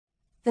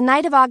The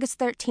night of August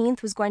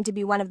 13th was going to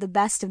be one of the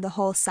best of the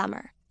whole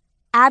summer.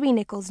 Abby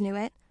Nichols knew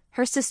it.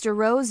 Her sister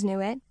Rose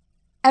knew it.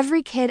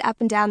 Every kid up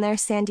and down their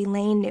Sandy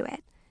Lane knew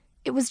it.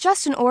 It was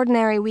just an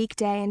ordinary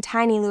weekday in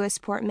tiny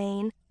Lewisport,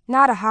 Maine,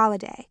 not a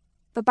holiday.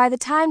 But by the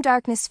time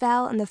darkness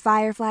fell and the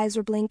fireflies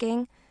were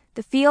blinking,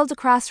 the field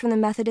across from the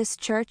Methodist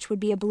church would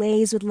be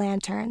ablaze with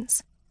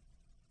lanterns.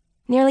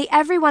 Nearly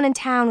everyone in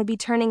town would be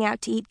turning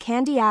out to eat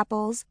candy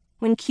apples,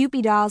 win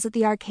Cupid dolls at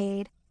the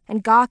arcade,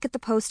 and gawk at the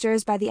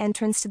posters by the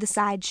entrance to the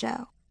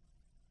sideshow.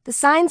 The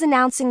signs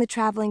announcing the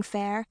traveling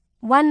fair,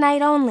 one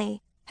night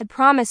only, had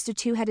promised a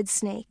two-headed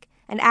snake,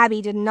 and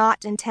Abby did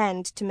not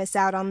intend to miss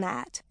out on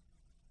that.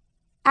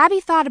 Abby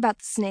thought about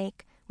the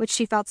snake, which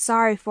she felt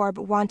sorry for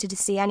but wanted to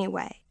see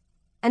anyway,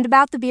 and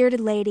about the bearded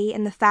lady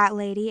and the fat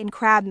lady and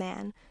crab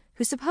man,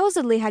 who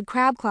supposedly had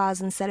crab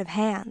claws instead of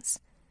hands.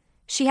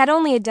 She had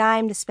only a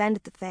dime to spend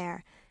at the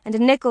fair, and a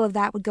nickel of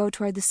that would go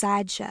toward the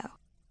sideshow.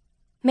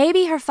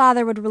 Maybe her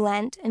father would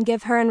relent and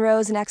give her and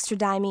Rose an extra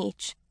dime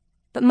each,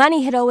 but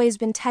money had always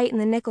been tight in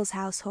the Nichols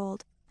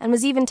household, and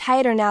was even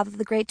tighter now that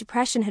the Great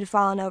Depression had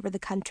fallen over the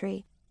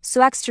country,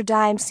 so extra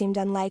dimes seemed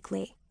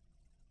unlikely.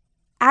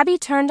 Abby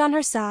turned on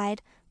her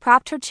side,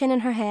 propped her chin in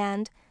her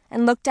hand,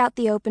 and looked out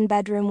the open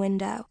bedroom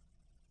window.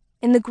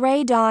 In the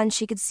gray dawn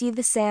she could see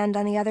the sand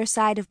on the other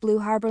side of Blue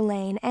Harbor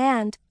Lane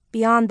and,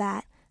 beyond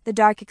that, the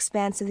dark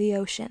expanse of the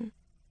ocean.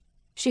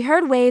 She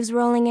heard waves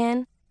rolling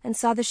in and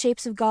saw the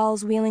shapes of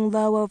gulls wheeling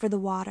low over the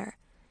water.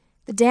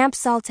 The damp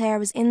salt air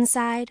was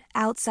inside,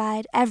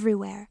 outside,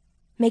 everywhere,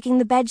 making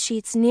the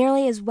bedsheets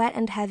nearly as wet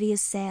and heavy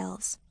as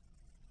sails.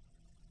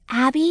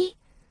 "Abby,"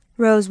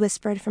 Rose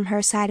whispered from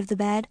her side of the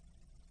bed,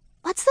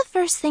 "what's the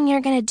first thing you're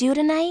going to do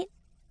tonight?"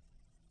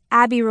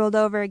 Abby rolled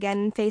over again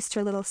and faced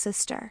her little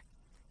sister.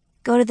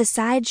 "Go to the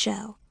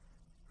sideshow."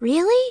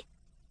 "Really?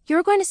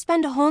 You're going to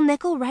spend a whole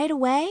nickel right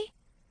away?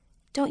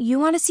 Don't you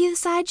want to see the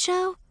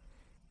sideshow?"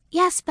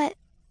 "Yes, but—"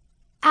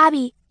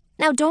 "Abby,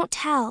 now don't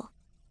tell."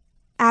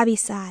 Abby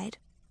sighed.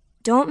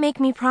 "Don't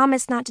make me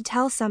promise not to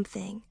tell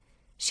something."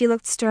 She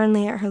looked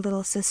sternly at her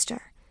little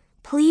sister.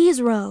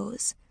 "Please,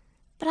 Rose."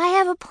 "But I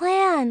have a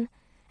plan,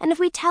 and if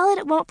we tell it,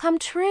 it won't come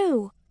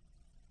true."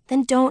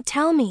 "Then don't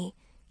tell me.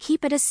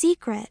 Keep it a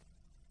secret."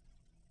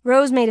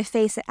 Rose made a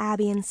face at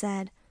Abby and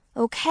said,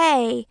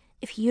 "Okay,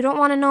 if you don't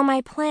want to know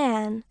my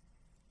plan."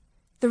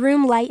 The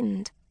room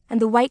lightened, and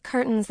the white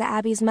curtains that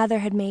Abby's mother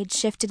had made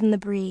shifted in the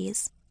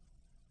breeze.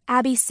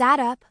 Abby sat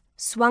up,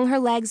 swung her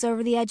legs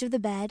over the edge of the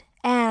bed,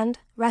 and,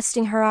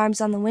 resting her arms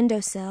on the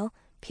windowsill,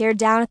 peered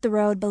down at the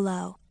road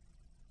below.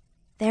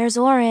 "There's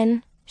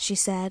Orrin," she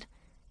said.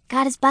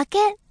 "Got his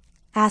bucket?"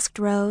 asked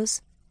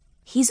Rose.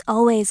 "He's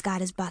always got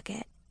his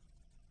bucket."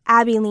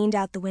 Abby leaned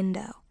out the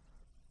window.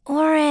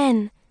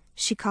 "Orrin,"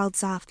 she called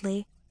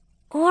softly.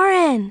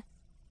 "Orrin!"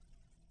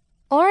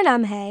 Orrin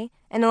Umhay,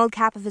 an old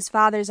cap of his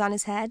father's on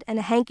his head and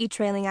a hanky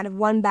trailing out of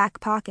one back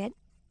pocket,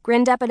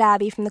 grinned up at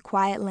Abby from the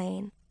quiet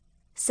lane.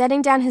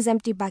 Setting down his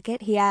empty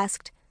bucket, he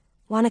asked,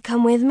 "Want to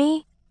come with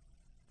me?"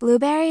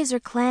 "Blueberries or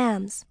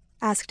clams?"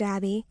 asked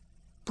Abby.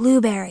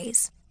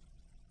 "Blueberries."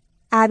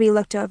 Abby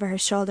looked over her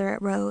shoulder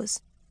at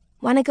Rose.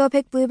 "Want to go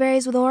pick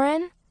blueberries with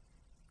Orrin?"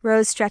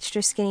 Rose stretched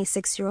her skinny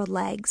 6-year-old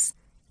legs.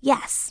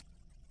 "Yes."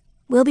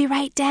 "We'll be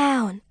right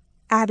down,"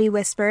 Abby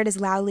whispered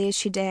as loudly as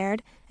she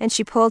dared, and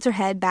she pulled her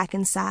head back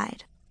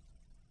inside.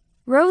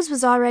 Rose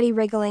was already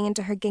wriggling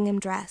into her gingham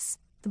dress,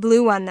 the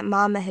blue one that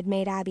Mama had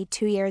made Abby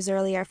 2 years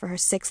earlier for her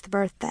 6th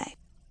birthday.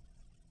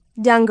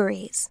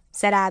 "Dungarees,"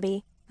 said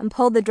Abby, and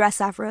pulled the dress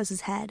off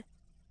Rose's head.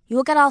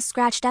 "You'll get all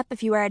scratched up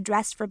if you wear a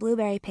dress for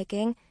blueberry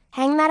picking.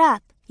 Hang that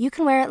up. You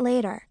can wear it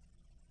later."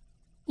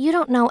 "You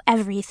don't know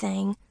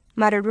everything,"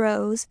 muttered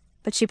Rose,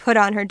 but she put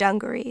on her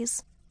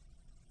dungarees.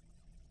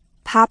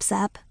 "Pop's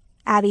up,"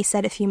 Abby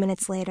said a few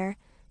minutes later.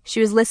 She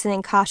was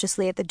listening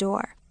cautiously at the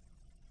door.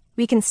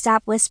 "We can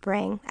stop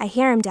whispering. I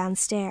hear him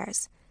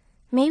downstairs."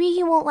 "Maybe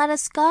he won't let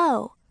us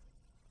go."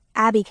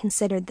 Abby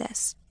considered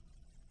this.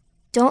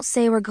 "Don't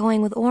say we're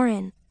going with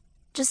Orrin.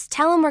 Just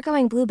tell him we're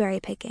going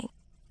blueberry picking."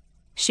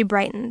 She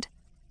brightened.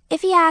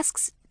 "If he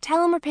asks,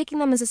 tell him we're picking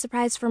them as a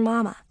surprise for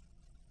Mama."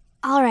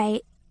 "All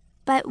right,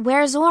 but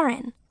where's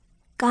Orrin?"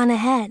 "Gone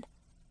ahead.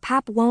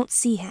 Pop won't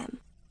see him."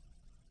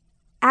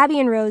 Abby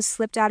and Rose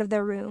slipped out of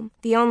their room,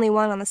 the only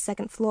one on the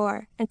 2nd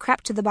floor, and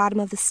crept to the bottom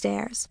of the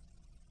stairs.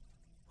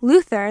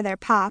 Luther, their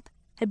Pop,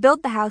 had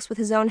built the house with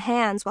his own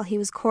hands while he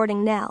was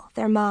courting Nell,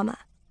 their Mama.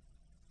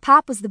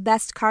 Pop was the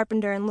best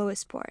carpenter in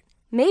Lewisport,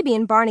 maybe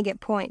in Barnegat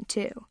Point,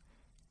 too.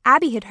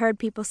 Abby had heard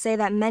people say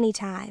that many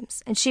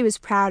times, and she was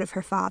proud of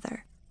her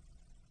father.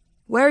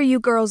 "Where are you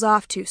girls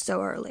off to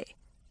so early?"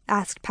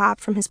 asked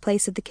Pop from his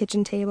place at the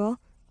kitchen table.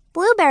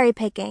 "Blueberry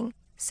picking,"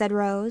 said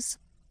Rose.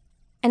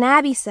 And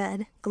Abby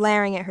said,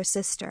 glaring at her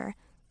sister,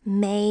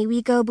 "May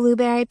we go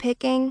blueberry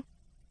picking?"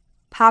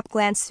 Pop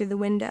glanced through the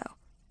window.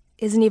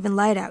 "Isn't even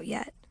light out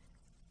yet."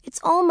 "It's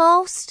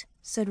almost,"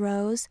 said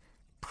Rose.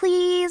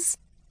 "Please."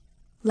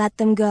 "Let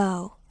them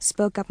go,"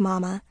 spoke up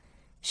Mama.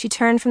 She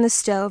turned from the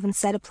stove and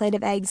set a plate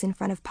of eggs in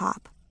front of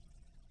Pop.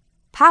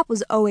 Pop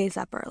was always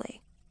up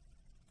early.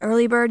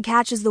 "Early bird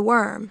catches the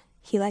worm,"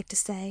 he liked to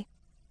say.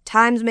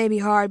 "Times may be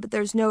hard, but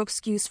there's no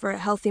excuse for a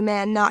healthy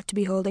man not to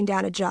be holding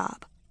down a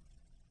job."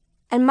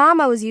 And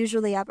Mama was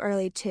usually up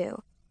early,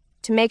 too,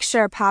 to make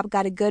sure Pop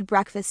got a good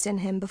breakfast in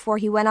him before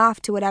he went off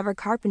to whatever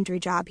carpentry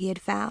job he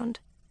had found.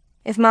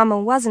 If Mama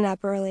wasn't up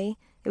early,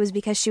 it was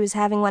because she was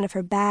having one of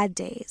her bad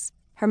days,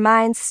 her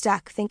mind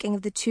stuck thinking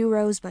of the 2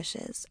 rose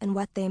bushes and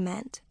what they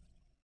meant.